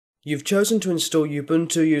You've chosen to install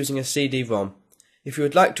Ubuntu using a CD-ROM. If you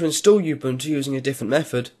would like to install Ubuntu using a different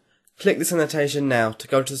method, click this annotation now to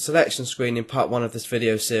go to the selection screen in part 1 of this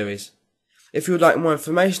video series. If you would like more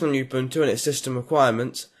information on Ubuntu and its system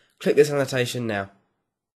requirements, click this annotation now.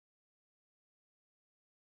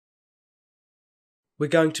 We're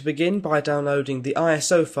going to begin by downloading the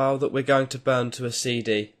ISO file that we're going to burn to a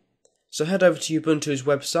CD. So head over to Ubuntu's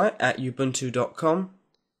website at ubuntu.com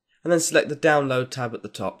and then select the download tab at the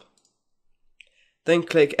top. Then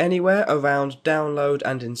click anywhere around download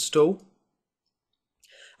and install,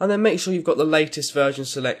 and then make sure you've got the latest version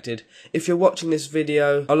selected. If you're watching this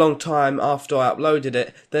video a long time after I uploaded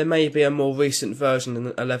it, there may be a more recent version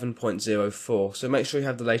than 11.04, so make sure you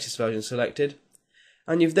have the latest version selected.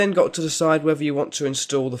 And you've then got to decide whether you want to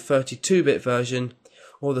install the 32-bit version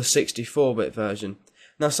or the 64-bit version.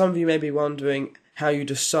 Now some of you may be wondering how you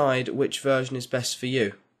decide which version is best for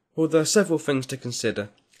you. Well, there are several things to consider.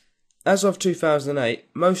 As of 2008,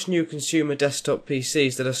 most new consumer desktop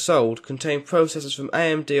PCs that are sold contain processors from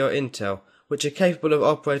AMD or Intel, which are capable of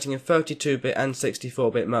operating in 32-bit and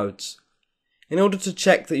 64-bit modes. In order to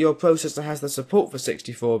check that your processor has the support for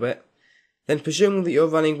 64-bit, then presuming that you're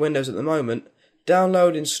running Windows at the moment,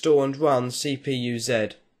 download, install and run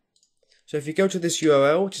CPU-Z. So if you go to this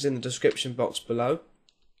URL, which is in the description box below,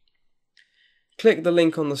 click the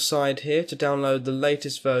link on the side here to download the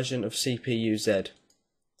latest version of CPU-Z.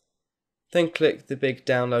 Then click the big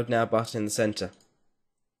Download Now button in the centre.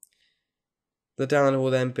 The download will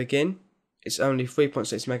then begin. It's only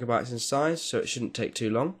 3.6 megabytes in size, so it shouldn't take too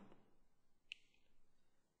long.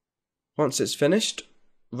 Once it's finished,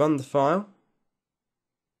 run the file.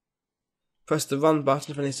 Press the Run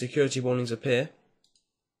button if any security warnings appear.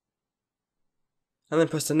 And then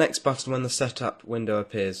press the Next button when the Setup window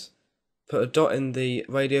appears. Put a dot in the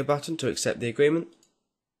radio button to accept the agreement.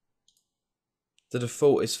 The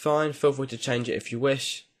default is fine, feel free to change it if you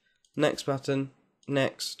wish. Next button,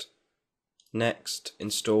 next, next,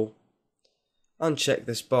 install. Uncheck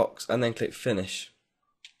this box and then click finish.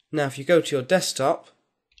 Now if you go to your desktop,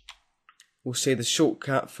 we'll see the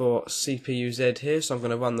shortcut for CPU-Z here, so I'm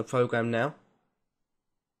going to run the program now.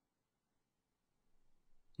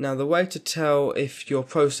 Now the way to tell if your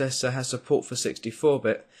processor has support for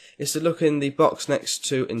 64-bit is to look in the box next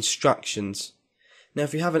to instructions. Now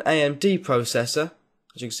if you have an AMD processor,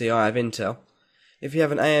 as you can see I have Intel, if you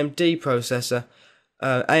have an AMD processor,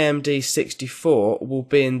 AMD 64 will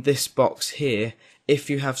be in this box here if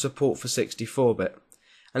you have support for 64-bit.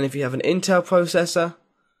 And if you have an Intel processor,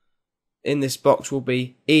 in this box will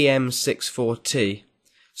be EM64T.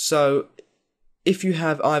 So if you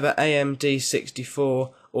have either AMD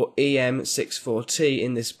 64 or EM64T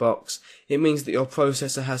in this box, it means that your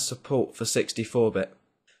processor has support for 64-bit.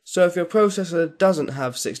 So if your processor doesn't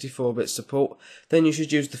have 64-bit support, then you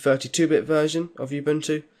should use the 32-bit version of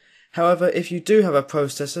Ubuntu. However, if you do have a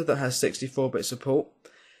processor that has 64-bit support,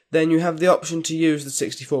 then you have the option to use the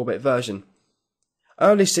 64-bit version.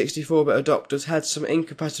 Early 64-bit adopters had some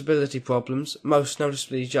incompatibility problems, most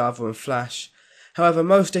noticeably Java and Flash. However,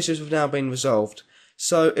 most issues have now been resolved.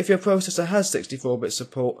 So if your processor has 64-bit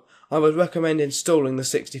support, I would recommend installing the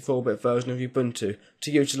 64-bit version of Ubuntu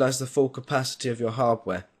to utilise the full capacity of your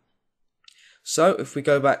hardware. So if we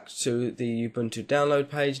go back to the Ubuntu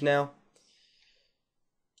download page now,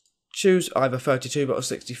 choose either 32-bit or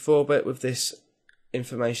 64-bit with this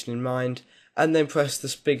information in mind, and then press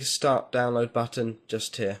this big Start Download button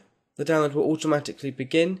just here. The download will automatically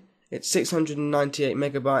begin. It's 698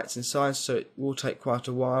 megabytes in size, so it will take quite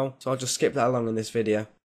a while, so I'll just skip that along in this video.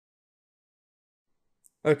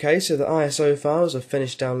 Okay, so the ISO files are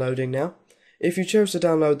finished downloading now. If you chose to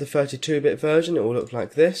download the 32-bit version, it will look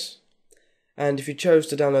like this. And if you chose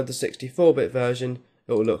to download the 64-bit version,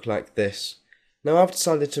 it will look like this. Now I've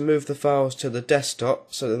decided to move the files to the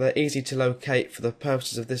desktop so that they're easy to locate for the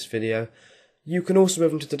purposes of this video. You can also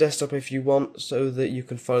move them to the desktop if you want, so that you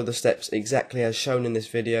can follow the steps exactly as shown in this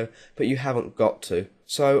video, but you haven't got to.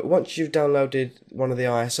 So once you've downloaded one of the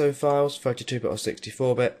ISO files, 32-bit or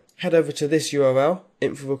 64-bit, head over to this URL,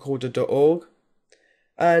 inforecorder.org,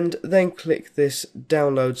 and then click this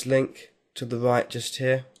downloads link to the right just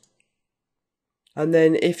here. And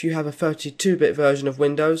then if you have a 32-bit version of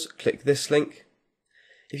Windows, click this link.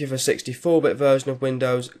 If you have a 64-bit version of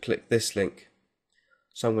Windows, click this link.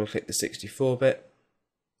 So I'm going to click the 64-bit.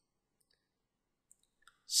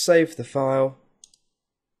 Save the file.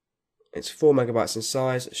 It's 4 megabytes in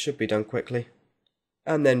size, it should be done quickly.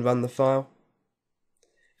 And then run the file.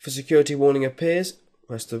 If a security warning appears,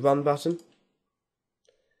 press the Run button.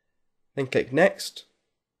 Then click Next.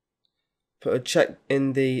 Put a check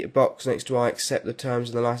in the box next to I accept the terms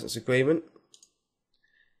of the license agreement.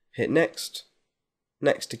 hit next,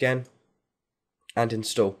 next again, and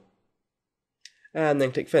install. And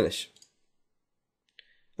then click finish.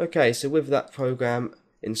 Okay, so with that program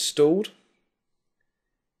installed,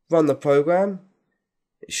 run the program.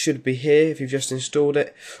 It should be here if you've just installed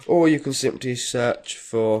it, or you can simply search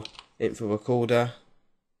for Info Recorder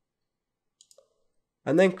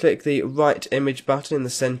and then click the right image button in the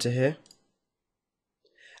center here.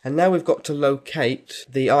 And now we've got to locate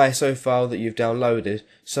the ISO file that you've downloaded.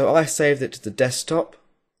 So I saved it to the desktop,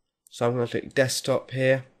 so I'm going to click desktop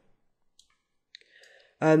here,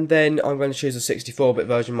 and then I'm going to choose a 64-bit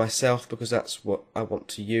version myself because that's what I want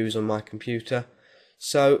to use on my computer.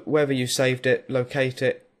 So wherever you saved it, locate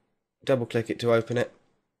it, double click it to open it,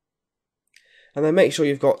 and then make sure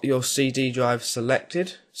you've got your CD drive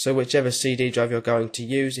selected. So whichever CD drive you're going to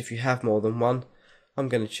use, if you have more than one, I'm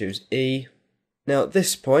going to choose E. Now at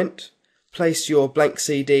this point, place your blank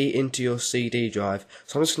CD into your CD drive.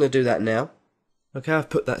 So I'm just going to do that now. Okay, I've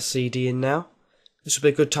put that CD in now. This will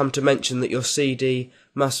be a good time to mention that your CD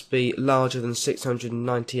must be larger than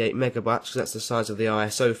 698 megabytes because that's the size of the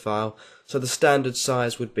ISO file. So the standard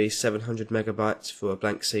size would be 700 megabytes for a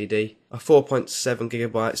blank CD. A 4.7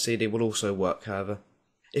 gigabyte CD will also work, however.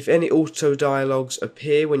 If any auto dialogues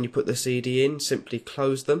appear when you put the CD in, simply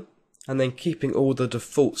close them, and then keeping all the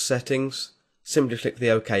default settings, simply click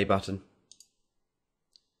the OK button.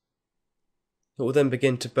 It will then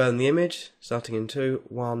begin to burn the image, starting in 2,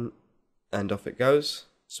 1, and off it goes.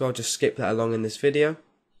 So I'll just skip that along in this video.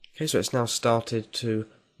 Okay, so it's now started to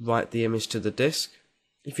write the image to the disk.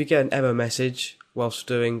 If you get an error message whilst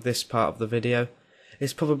doing this part of the video,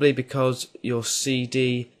 it's probably because your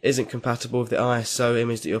CD isn't compatible with the ISO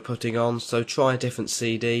image that you're putting on, so try a different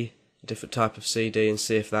CD, a different type of CD, and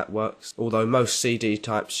see if that works, although most CD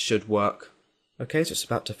types should work. Okay, so it's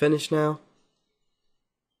about to finish now.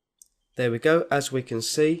 There we go. As we can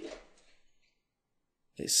see,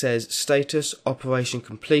 it says status operation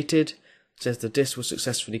completed. It says the disk was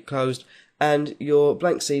successfully closed, and your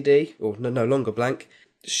blank CD, or no longer blank,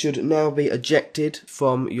 should now be ejected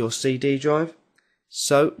from your CD drive.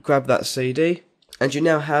 So grab that CD, and you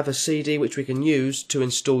now have a CD which we can use to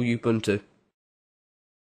install Ubuntu.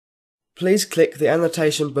 Please click the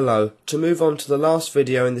annotation below to move on to the last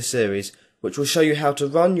video in the series, which will show you how to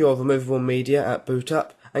run your removable media at boot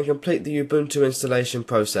up and complete the Ubuntu installation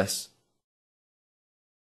process.